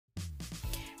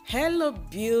Hello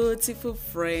beautiful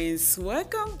friends,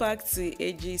 welcome back to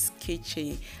Eji's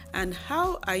Kitchen. And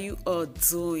how are you all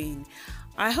doing?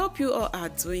 I hope you all are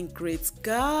doing great.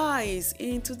 Guys,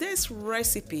 in today's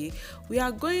recipe we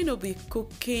are going to be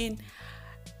cooking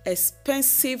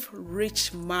expensive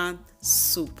rich man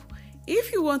soup.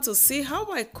 If you want to see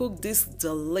how I cook this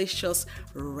delicious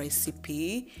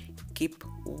recipe, keep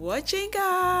watching,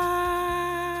 guys.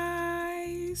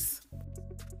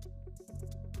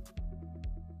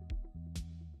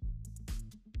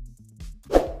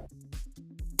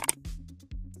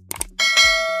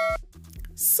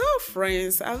 So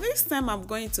friends, at this time I'm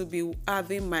going to be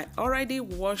adding my already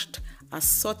washed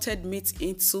assorted meat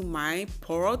into my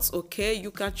pot. Okay,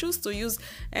 you can choose to use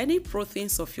any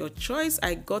proteins of your choice.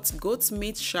 I got goat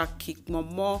meat, shaki,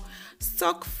 momo,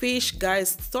 stockfish.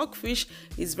 Guys, stockfish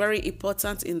is very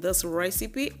important in this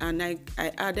recipe, and I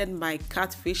added my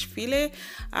catfish fillet.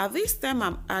 At this time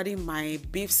I'm adding my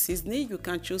beef seasoning. You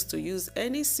can choose to use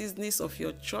any seasonings of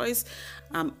your choice.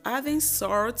 I'm adding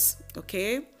salt.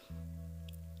 Okay,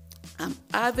 I'm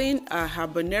adding a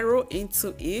habanero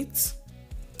into it.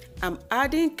 I'm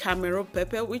adding Cameroon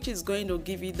pepper, which is going to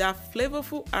give you that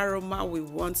flavorful aroma we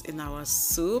want in our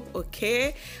soup.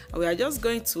 Okay, we are just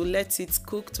going to let it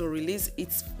cook to release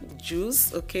its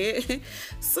juice. Okay,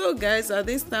 so guys, at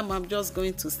this time I'm just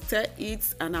going to stir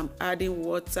it, and I'm adding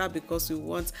water because we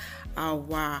want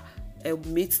our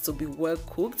meat to be well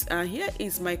cooked. And here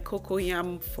is my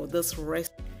cocoyam for this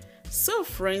recipe. So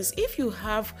friends, if you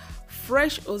have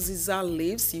fresh Oziza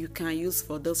leaves, you can use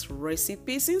for this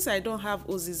recipe. Since I don't have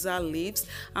Oziza leaves,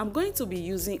 I'm going to be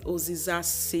using Oziza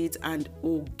Seeds and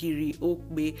Ogiri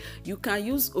okbe. You can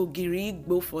use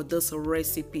Ogiri for this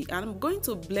recipe, and I'm going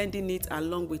to blending it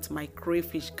along with my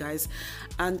crayfish, guys.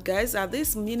 And guys, at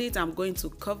this minute I'm going to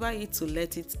cover it to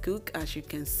let it cook. As you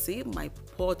can see, my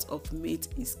pot of meat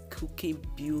is cooking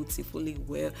beautifully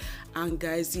well, and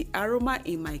guys, the aroma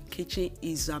in my kitchen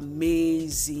is amazing.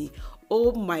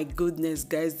 Oh my goodness,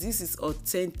 guys, this is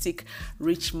authentic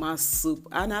rich man soup.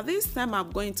 And at this time I'm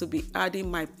going to be adding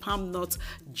my palmnut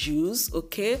juice.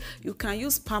 Okay, you can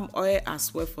use palm oil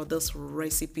as well for this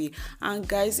recipe. And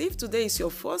guys, if today is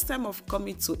your first time of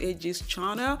coming to Eji's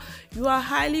channel, you are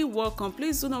highly welcome.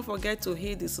 Please do not forget to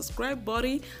hit the subscribe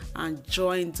button and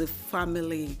join the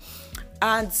family.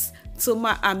 And to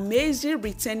my amazing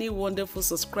returning wonderful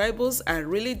subscribers, I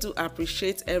really do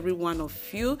appreciate every one of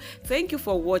you. Thank you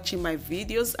for watching my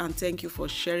videos, and thank you for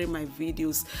sharing my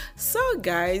videos. So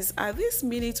guys, at this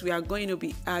minute we are going to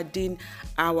be adding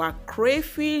our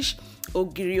crayfish,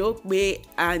 ogiri okbe,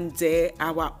 and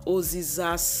our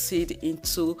Oziza seed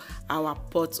into our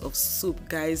pot of soup.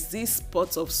 Guys, this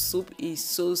pot of soup is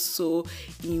so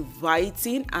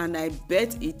inviting, and I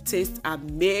bet it tastes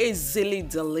amazingly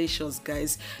delicious.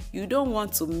 Guys, you don't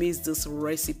want to miss this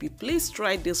recipe. Please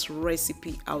try this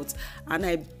recipe out, and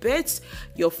I bet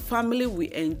your family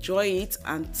will enjoy it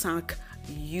and thank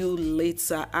you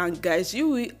later. And guys, you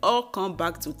will all come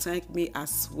back to thank me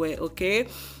as well. Okay,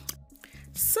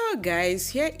 so guys,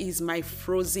 here is my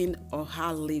frozen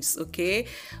Ohaleaf, okay,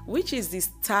 which is the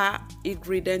star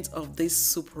ingredient of this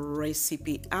soup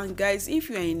recipe. And guys, if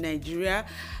you are in Nigeria,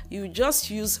 you just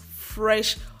use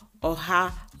fresh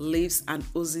Ohaleaf leaves and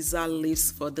Oziza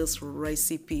leaves for this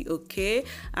recipe. Okay,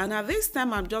 and at this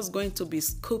time I'm just going to be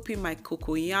scooping my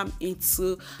cocoyam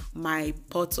into my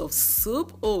pot of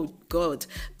soup. Oh god,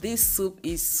 this soup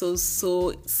is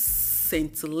so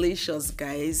delicious,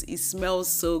 guys. It smells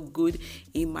so good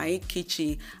in my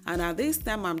kitchen. And at this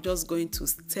time I'm just going to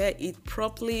stir it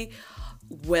properly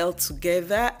well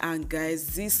together. And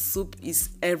guys, this soup is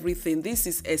everything. This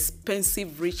is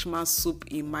expensive rich man soup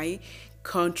in my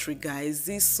country, guys.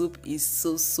 This soup is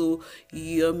so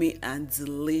yummy and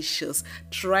delicious.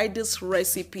 Try this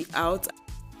recipe out.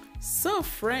 So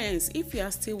friends, if you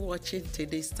are still watching till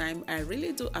this time, I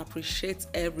really do appreciate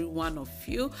every one of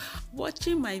you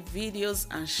watching my videos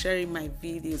and sharing my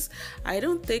videos. I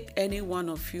don't take any one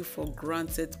of you for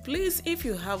granted. Please, if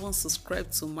you haven't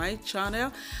subscribed to my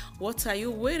channel, what are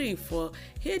you waiting for?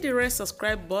 Hit the red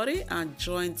subscribe button and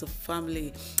join the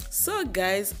family. So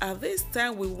guys, at this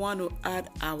time we want to add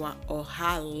our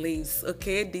Ohaleaf,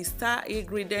 okay, the star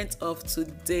ingredient of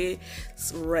today's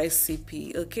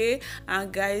recipe. Okay,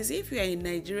 and guys, if you are in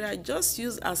Nigeria, just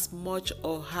use as much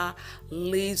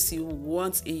Ohaleaf you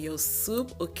want in your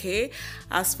soup. Okay,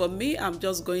 as for me, I'm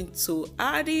just going to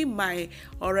add in my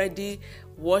already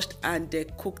washed and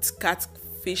cooked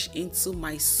catfish into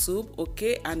my soup.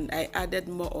 Okay, and I added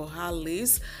more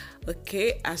Ohaleaf.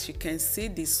 Okay, as you can see,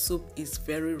 this soup is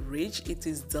very rich, it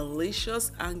is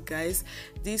delicious, and guys,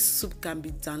 this soup can be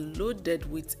downloaded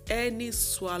with any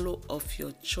swallow of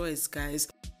your choice, guys.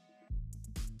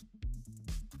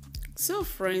 So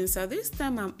friends, at this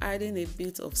time I'm adding a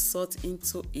bit of salt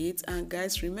into it, and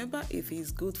guys, remember it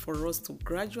is good for us to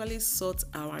gradually salt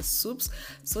our soups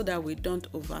so that we don't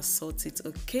over salt it,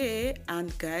 okay?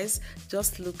 And guys,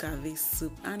 just look at this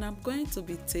soup, and I'm going to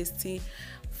be tasting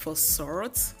for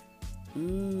salt.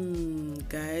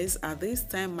 Guys, at this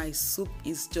time my soup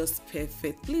is just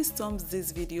perfect. Please thumbs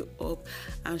this video up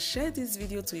and share this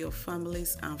video to your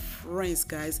families and friends.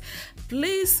 Guys,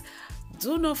 please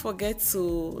do not forget to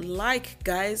like,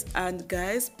 guys, and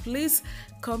guys, please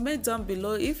comment down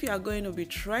below if you are going to be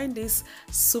trying this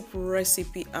soup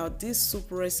recipe out. This soup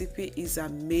recipe is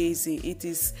amazing. It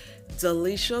is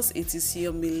delicious, it is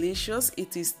yummy-licious,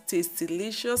 it is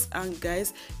tasty-licious, and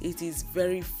guys, it is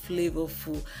very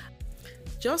flavorful.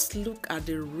 Just look at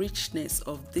the richness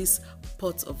of this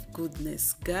pot of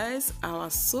goodness. Guys, our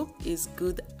soup is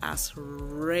good as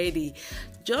ready.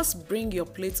 Just bring your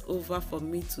plate over for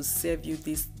me to serve you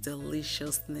this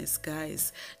deliciousness,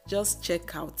 guys. Just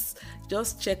check out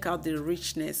the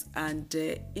richness, and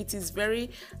it is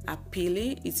very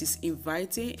appealing, it is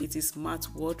inviting, it is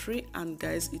mouth-watering, and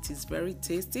guys, it is very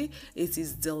tasty, it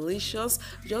is delicious.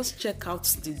 Just check out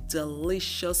the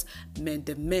delicious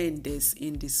mendes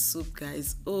in the soup, guys.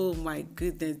 Oh my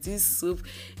goodness, this soup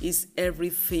is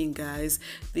everything, guys.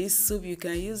 This soup, you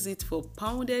can use it for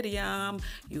pounded yam,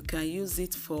 you can use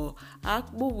it for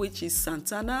akpu, which is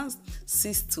Santana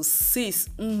 6 to 6,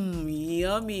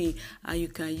 yummy, and you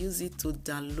can use it to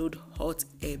download hot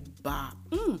eba.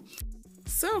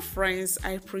 So friends,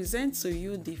 I present to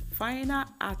you the final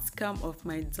outcome of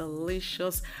my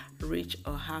delicious rich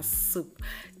oha soup.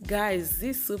 Guys,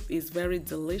 this soup is very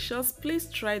delicious. Please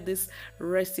try this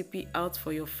recipe out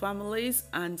for your families,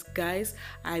 and guys,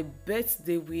 I bet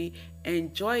they will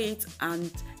enjoy it and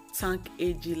thank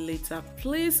Eji later.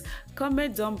 Please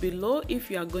comment down below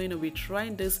if you are going to be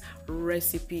trying this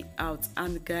recipe out,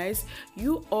 and guys,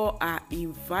 you all are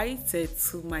invited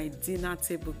to my dinner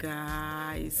table,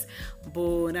 guys.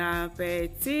 Bon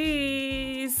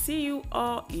appetit. See you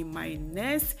all in my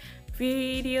next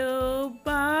video.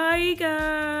 Bye,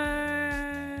 guys.